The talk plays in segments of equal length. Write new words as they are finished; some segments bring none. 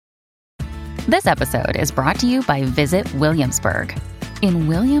This episode is brought to you by Visit Williamsburg. In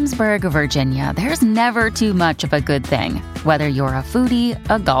Williamsburg, Virginia, there's never too much of a good thing. Whether you're a foodie,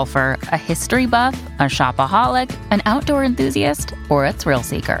 a golfer, a history buff, a shopaholic, an outdoor enthusiast, or a thrill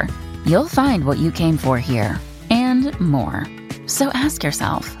seeker, you'll find what you came for here and more. So ask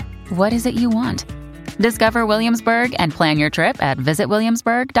yourself, what is it you want? Discover Williamsburg and plan your trip at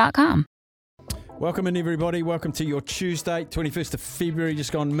visitwilliamsburg.com. Welcome in, everybody. Welcome to your Tuesday, 21st of February,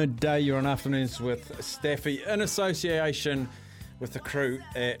 just gone midday. You're on Afternoons with Staffy in association with the crew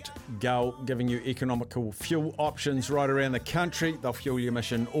at Gull, giving you economical fuel options right around the country. They'll fuel your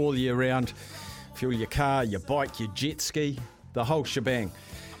mission all year round. Fuel your car, your bike, your jet ski, the whole shebang.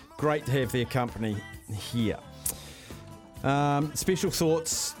 Great to have their company here. Special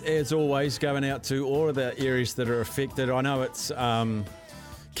thoughts, as always, going out to all of the areas that are affected. I know it's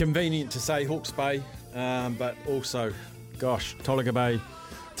convenient to say Hawke's Bay, but also, gosh, Tolaga Bay,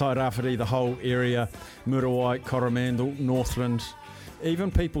 Tairāwhiti, the whole area, Muriwai, Coromandel, Northland, even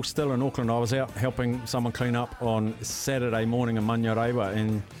people still in Auckland. I was out helping someone clean up on Saturday morning in Manurewa,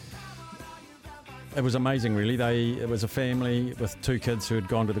 and it was amazing, really. It was a family with two kids who had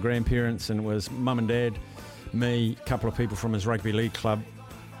gone to the grandparents, and it was mum and dad, me, a couple of people from his rugby league club,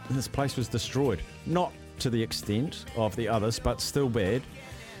 and this place was destroyed. Not to the extent of the others, but still bad.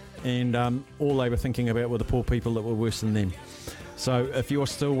 And all they were thinking about were the poor people that were worse than them. So if you're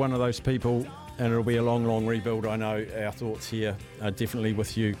still one of those people, and it'll be a long, long rebuild, I know our thoughts here are definitely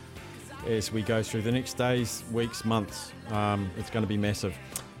with you as we go through the next days, weeks, months. It's going to be massive.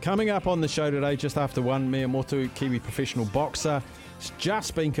 Coming up on the show today, just after 1, Mia Motu, Kiwi professional boxer. It's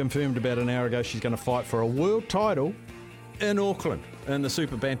just been confirmed about an hour ago she's going to fight for a world title in Auckland in the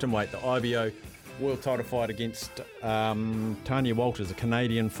super bantamweight, the IBO world title fight against Tanya Walters, a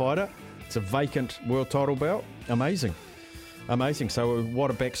Canadian fighter. It's a vacant world title belt. Amazing. So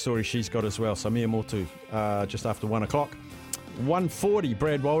what a backstory she's got as well. So Mia Motu, just after 1 o'clock. 1:40,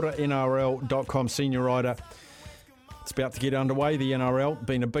 Brad Walter, NRL.com senior writer. It's about to get underway, the NRL.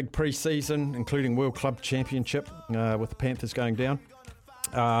 Been a big pre-season, including World Club Championship with the Panthers going down.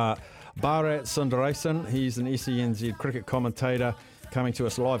 Bharat Sundaresan, he's an SENZ cricket commentator coming to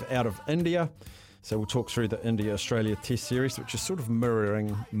us live out of India. So we'll talk through the India-Australia Test Series, which is sort of mirroring,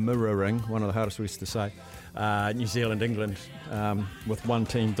 one of the hardest words to say, New Zealand-England, with one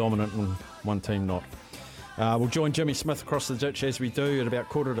team dominant and one team not. We'll join Jimmy Smith across the ditch as we do at about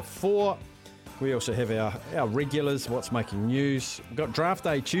 3:45. We also have our regulars, what's making news. We've got Draft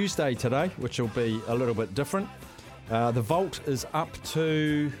Day Tuesday today, which will be a little bit different. The Vault is up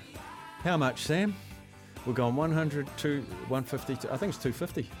to, how much, Sam? We're going 100 to 150, I think it's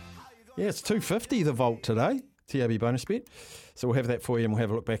 250. Yeah, it's 250, the Vault today, TAB bonus bet. So we'll have that for you and we'll have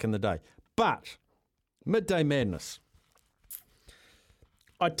a look back in the day. But, midday madness.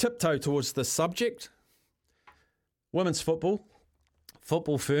 I tiptoe towards the subject. Women's football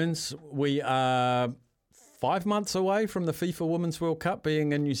ferns. We are 5 months away from the FIFA Women's World Cup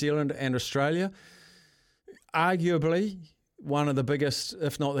being in New Zealand and Australia. Arguably one of the biggest,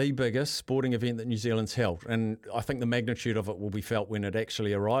 if not the biggest, sporting event that New Zealand's held. And I think the magnitude of it will be felt when it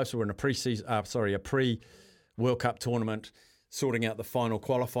actually arrives. We're in a pre-World Cup tournament, sorting out the final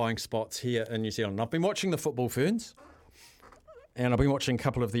qualifying spots here in New Zealand. I've been watching the football ferns, and I've been watching a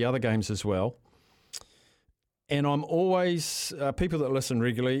couple of the other games as well. And I'm always, people that listen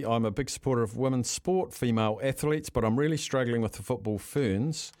regularly, I'm a big supporter of women's sport, female athletes, but I'm really struggling with the football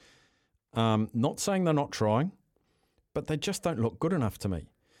ferns. Not saying they're not trying, but they just don't look good enough to me.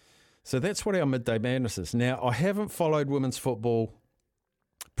 So that's what our midday madness is. Now, I haven't followed women's football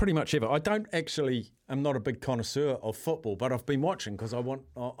pretty much ever. I'm not a big connoisseur of football, but I've been watching because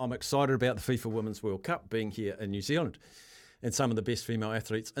I'm excited about the FIFA Women's World Cup being here in New Zealand. And some of the best female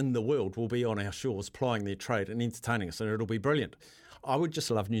athletes in the world will be on our shores plying their trade and entertaining us, and it'll be brilliant. I would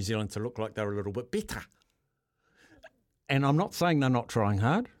just love New Zealand to look like they're a little bit better. And I'm not saying they're not trying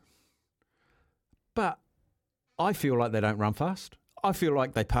hard, but I feel like they don't run fast. I feel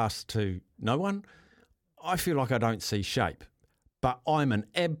like they pass to no one. I feel like I don't see shape. But I'm an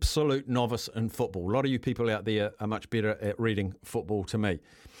absolute novice in football. A lot of you people out there are much better at reading football to me.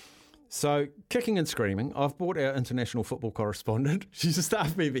 So, kicking and screaming, I've brought our international football correspondent. She's a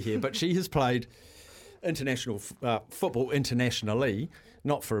staff member here, but she has played international football internationally,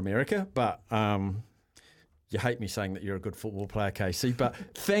 not for America, but you hate me saying that you're a good football player, Casey, but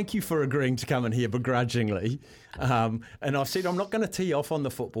thank you for agreeing to come in here begrudgingly. And I've said I'm not going to tee off on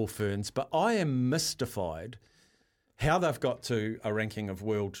the football ferns, but I am mystified how they've got to a ranking of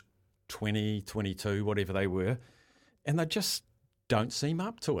world 20, 22, whatever they were, and they just don't seem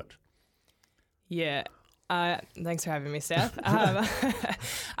up to it. Yeah, Thanks for having me, Steph.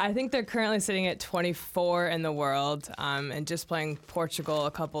 I think they're currently sitting at 24 in the world, and just playing Portugal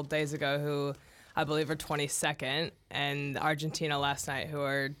a couple days ago, who I believe are 22nd, and Argentina last night, who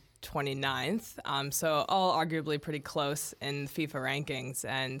are 29th. So all arguably pretty close in FIFA rankings,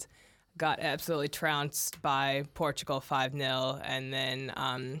 and got absolutely trounced by Portugal 5-0, and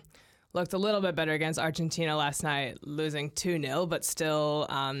then looked a little bit better against Argentina last night, losing 2-0, but still,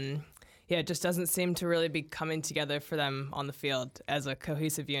 it just doesn't seem to really be coming together for them on the field as a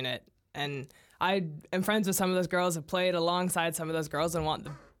cohesive unit. And I am friends with some of those girls, have played alongside some of those girls and want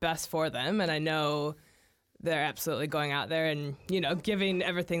the best for them, and I know they're absolutely going out there and, giving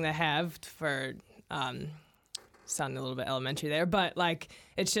everything they have for, sounding a little bit elementary there, but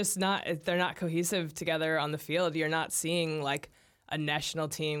it's just they're not cohesive together on the field. You're not seeing a national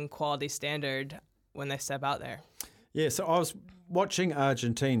team quality standard when they step out there. Yeah, so I was watching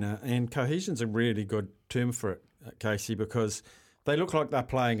Argentina, and cohesion's a really good term for it, Casey, because they look like they're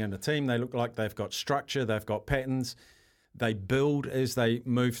playing in a team. They look like they've got structure, they've got patterns. They build as they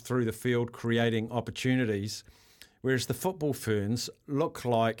move through the field, creating opportunities, whereas the football ferns look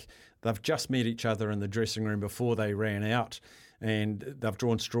like they've just met each other in the dressing room before they ran out, and they've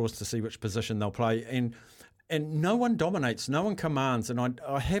drawn straws to see which position they'll play. And no one dominates, no one commands, and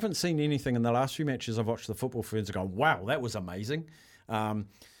I haven't seen anything in the last few matches I've watched the football ferns and gone, wow, that was amazing.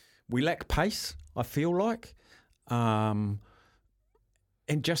 We lack pace, I feel like, and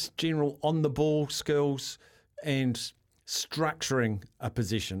just general on-the-ball skills and structuring a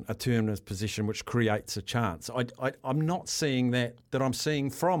position, a terminus position, which creates a chance. I'm not seeing that I'm seeing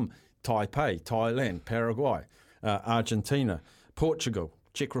from Taipei, Thailand, Paraguay, Argentina, Portugal,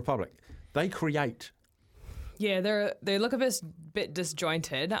 Czech Republic. They create. Yeah, they look a bit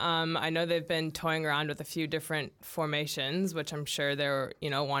disjointed. I know they've been toying around with a few different formations, which I'm sure they're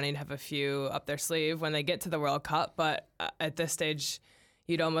wanting to have a few up their sleeve when they get to the World Cup. But at this stage,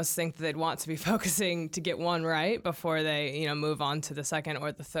 you'd almost think that they'd want to be focusing to get one right before they, move on to the second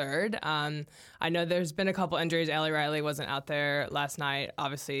or the third. I know there's been a couple injuries. Allie Riley wasn't out there last night,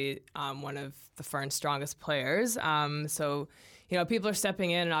 obviously one of the Ferns' strongest players. So, people are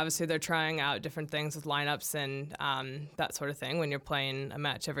stepping in, and obviously they're trying out different things with lineups and that sort of thing. When you're playing a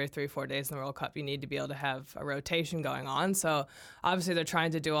match every 3-4 days in the World Cup, you need to be able to have a rotation going on. So obviously they're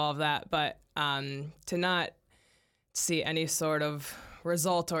trying to do all of that, but to not see any sort of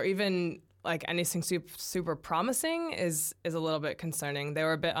result or even anything super promising is a little bit concerning. They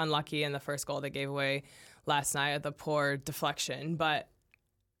were a bit unlucky in the first goal they gave away last night at the poor deflection, but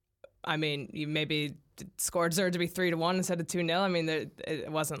I mean, you maybe scored deserved to be 3-1 instead of 2-0. I mean,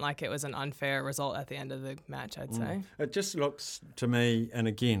 it wasn't like it was an unfair result at the end of the match, I'd say. It just looks to me, and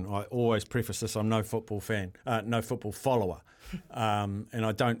again, I always preface this, I'm no football fan, no football follower, and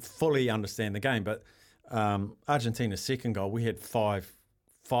I don't fully understand the game, but Argentina's second goal, we had five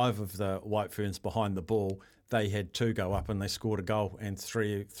of the White Ferns behind the ball. They had 2 go up and they scored a goal, and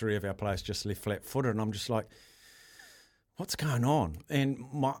three of our players just left flat-footed, and I'm just like, what's going on? And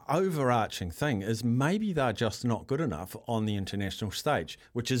my overarching thing is maybe they're just not good enough on the international stage,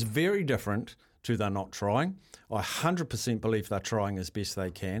 which is very different to they're not trying. I 100% believe they're trying as best they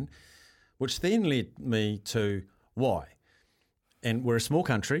can, which then led me to why. And we're a small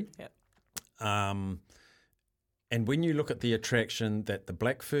country. Yep. And when you look at the attraction that the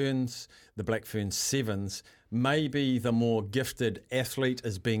Black Ferns Sevens, maybe the more gifted athlete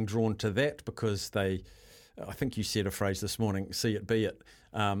is being drawn to that because they, I think you said a phrase this morning, see it, be it.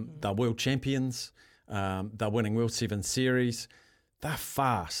 They're world champions. They're winning World Seven Series. They're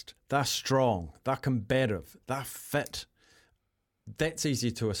fast. They're strong. They're combative. They're fit. That's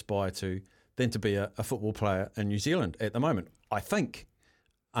easier to aspire to than to be a football player in New Zealand at the moment, I think.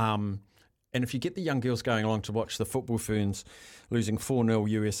 And if you get the young girls going along to watch the football Ferns losing 4-0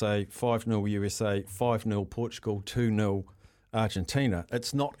 USA, 5-0 USA, 5-0 Portugal, 2-0 Argentina,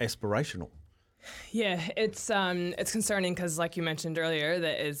 it's not aspirational. Yeah, it's concerning because, like you mentioned earlier,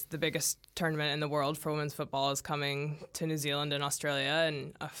 that is the biggest tournament in the world for women's football is coming to New Zealand and Australia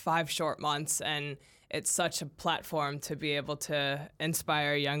in 5 short months, and it's such a platform to be able to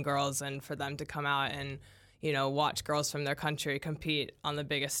inspire young girls and for them to come out and watch girls from their country compete on the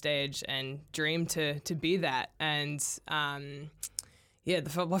biggest stage and dream to be that. And the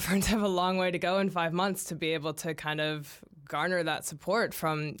football Ferns have a long way to go in 5 months to be able to kind of garner that support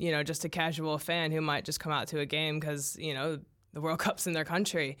from, just a casual fan who might just come out to a game because, the World Cup's in their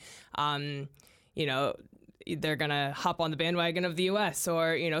country. They're going to hop on the bandwagon of the U.S.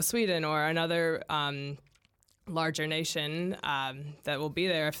 or, Sweden or another larger nation that will be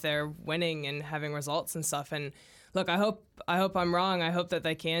there if they're winning and having results and stuff. And look, I hope I'm wrong. I hope that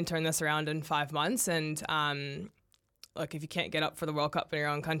they can turn this around in 5 months. And look, if you can't get up for the World Cup in your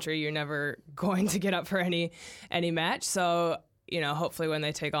own country, you're never going to get up for any match. So, hopefully when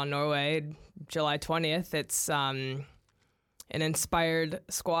they take on Norway July 20th, it's an inspired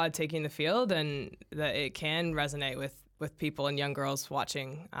squad taking the field, and that it can resonate with people and young girls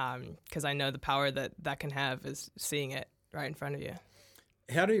watching, because I know the power that can have is seeing it right in front of you.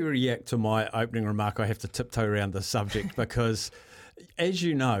 How do you react to my opening remark? I have to tiptoe around the subject because, as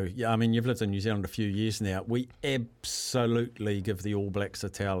you know, I mean, you've lived in New Zealand a few years now. We absolutely give the All Blacks a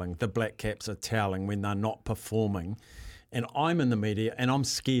toweling, the Black Caps a toweling when they're not performing. And I'm in the media and I'm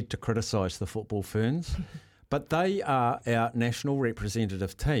scared to criticise the football ferns, but they are our national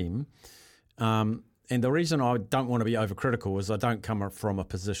representative team. And the reason I don't want to be overcritical is I don't come from a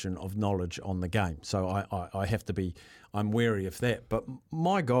position of knowledge on the game. So I have to be, I'm wary of that. But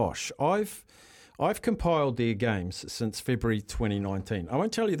my gosh, I've compiled their games since February 2019. I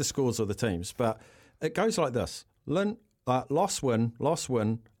won't tell you the scores of the teams, but it goes like this. Loss, win, loss,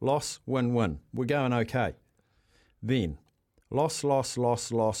 win, loss, win, win. We're going okay. Then loss, loss,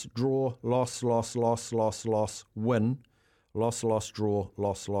 loss, loss, draw, loss, loss, loss, loss, loss, win, loss, loss, draw,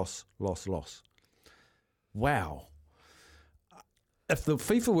 loss, loss, loss, loss. Wow. If the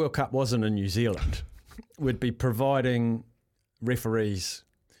FIFA World Cup wasn't in New Zealand, we'd be providing referees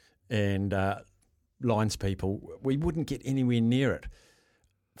and lines people. We wouldn't get anywhere near it.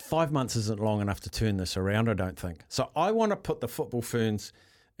 5 months isn't long enough to turn this around, I don't think. So I want to put the football ferns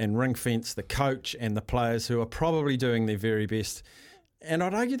and ring fence the coach and the players who are probably doing their very best. And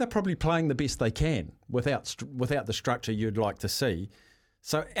I'd argue they're probably playing the best they can without the structure you'd like to see.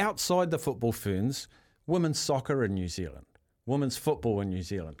 So outside the football ferns, women's soccer in New Zealand, women's football in New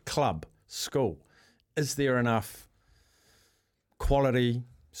Zealand, club, school, is there enough quality,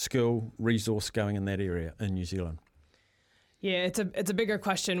 skill, resource going in that area in New Zealand? Yeah, it's a bigger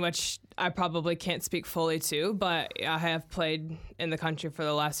question, which I probably can't speak fully to, but I have played in the country for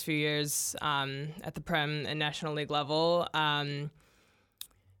the last few years at the Prem and National League level.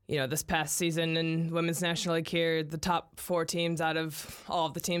 This past season in Women's National League here, the top 4 teams out of all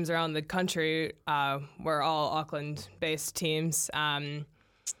of the teams around the country were all Auckland-based teams. A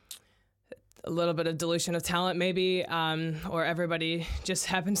little bit of dilution of talent maybe, or everybody just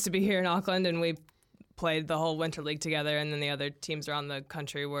happens to be here in Auckland, and we played the whole Winter League together, and then the other teams around the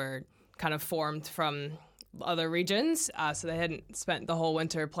country were kind of formed from other regions, so they hadn't spent the whole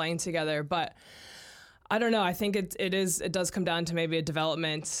winter playing together. But I don't know. I think it does come down to maybe a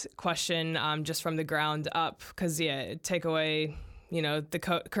development question, just from the ground up, because take away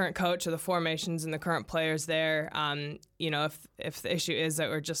the current coach or the formations and the current players there. If the issue is that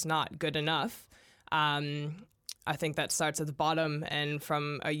we're just not good enough, I think that starts at the bottom, and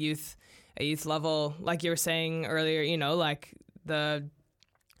from a youth level, like you were saying earlier, like the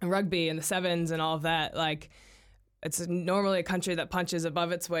rugby and the sevens and all of that, like it's normally a country that punches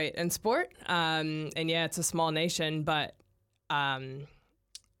above its weight in sport. And it's a small nation, but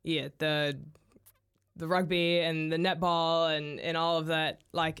the rugby and the netball and all of that,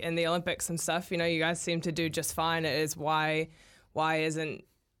 like in the Olympics and stuff, you guys seem to do just fine. It is why isn't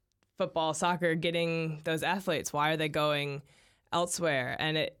football, soccer getting those athletes? Why are they going elsewhere?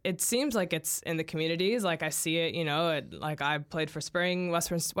 And it seems like it's in the communities. Like I see it, like I played for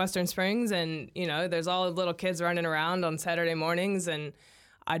Western Springs, and there's all the little kids running around on Saturday mornings, and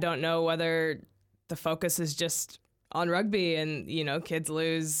I don't know whether the focus is just on rugby and kids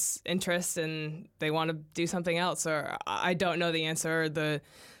lose interest and they want to do something else, or I don't know the answer or the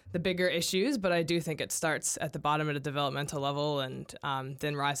bigger issues, but I do think it starts at the bottom at a developmental level and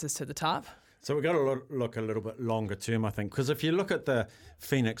then rises to the top. So we've got to look a little bit longer term, I think, because if you look at the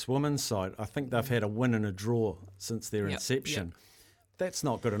Phoenix women's side, I think they've had a win and a draw since their inception. Yep. That's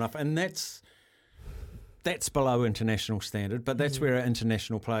not good enough, and that's below international standard, but that's where our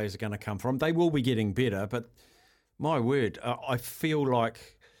international players are going to come from. They will be getting better, but my word, I feel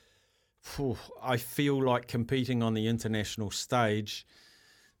like competing on the international stage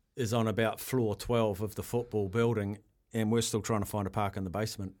is on about floor 12 of the football building, and we're still trying to find a park in the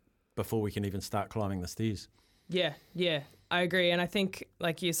basement before we can even start climbing the stairs. Yeah, I agree. And I think,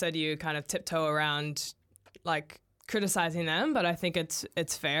 like you said, you kind of tiptoe around like criticizing them, but I think it's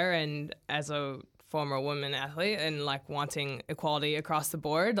fair. And as a former women athlete and like wanting equality across the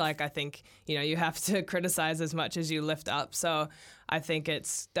board, like I think, you have to criticize as much as you lift up. So I think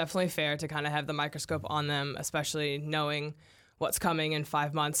it's definitely fair to kind of have the microscope on them, especially knowing what's coming in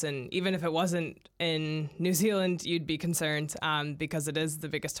 5 months. And even if it wasn't in New Zealand, you'd be concerned because it is the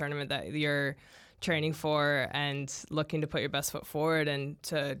biggest tournament that you're training for and looking to put your best foot forward and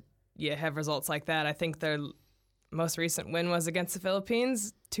to have results like that. I think they're most recent win was against the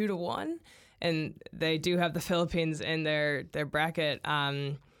Philippines, 2-1, and they do have the Philippines in their bracket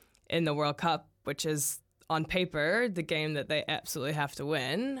in the World Cup, which is on paper the game that they absolutely have to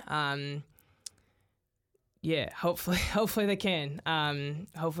win. Hopefully they can.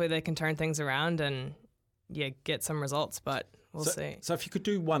 Hopefully they can turn things around and get some results, but we'll see. So if you could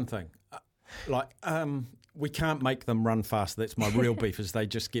do one thing, we can't make them run faster. That's my real beef, is they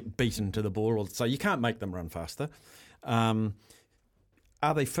just get beaten to the ball. So you can't make them run faster. Are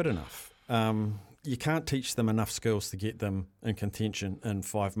they fit enough? You can't teach them enough skills to get them in contention in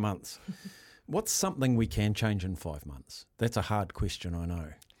 5 months. What's something we can change in 5 months? That's a hard question, I know.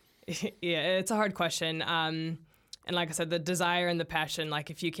 Yeah, it's a hard question. And like I said, the desire and the passion, like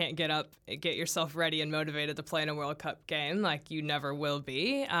if you can't get up, get yourself ready and motivated to play in a World Cup game, like you never will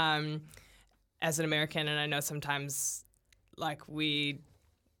be. As an American, and I know sometimes like we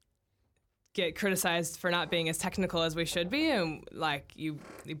get criticized for not being as technical as we should be, and like you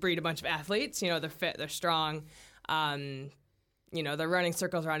breed a bunch of athletes, they're fit, they're strong, they're running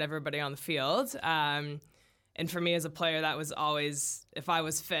circles around everybody on the field. And for me as a player, that was always, if I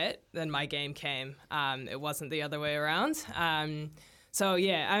was fit, then my game came. It wasn't the other way around. So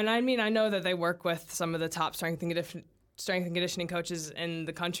yeah, and I mean, I know that they work with some of the top strength and conditioning coaches in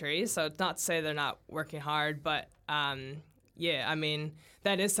the country, so it's not to say they're not working hard, but I mean,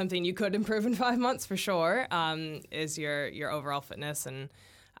 that is something you could improve in 5 months for sure, is your overall fitness and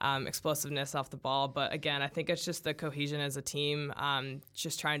explosiveness off the ball. But again, I think it's just the cohesion as a team,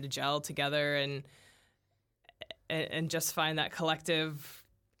 just trying to gel together and just find that collective,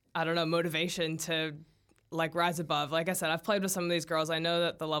 motivation to like rise above. Like I said, I've played with some of these girls. I know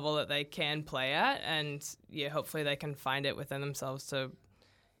that the level that they can play at, and hopefully they can find it within themselves to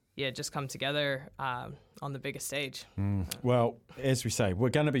just come together on the biggest stage. Well, as we say, we're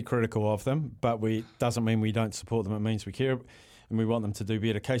going to be critical of them, but doesn't mean we don't support them. It means we care and we want them to do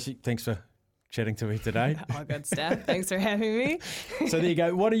better. Casey, thanks for chatting to me today. All good stuff. Thanks for having me. So there you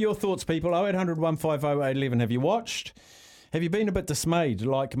go. What are your thoughts, people? 0800 150 811. Have you watched? Have you been a bit dismayed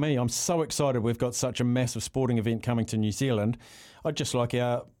like me? I'm so excited we've got such a massive sporting event coming to New Zealand. I'd just like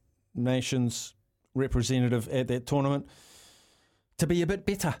our nation's representative at that tournament to be a bit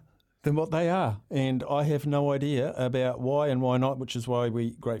better than what they are. And I have no idea about why and why not, which is why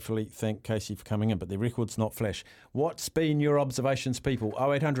we gratefully thank Casey for coming in, but their record's not flash. What's been your observations, people?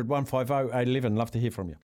 0800 150 811. Love to hear from you.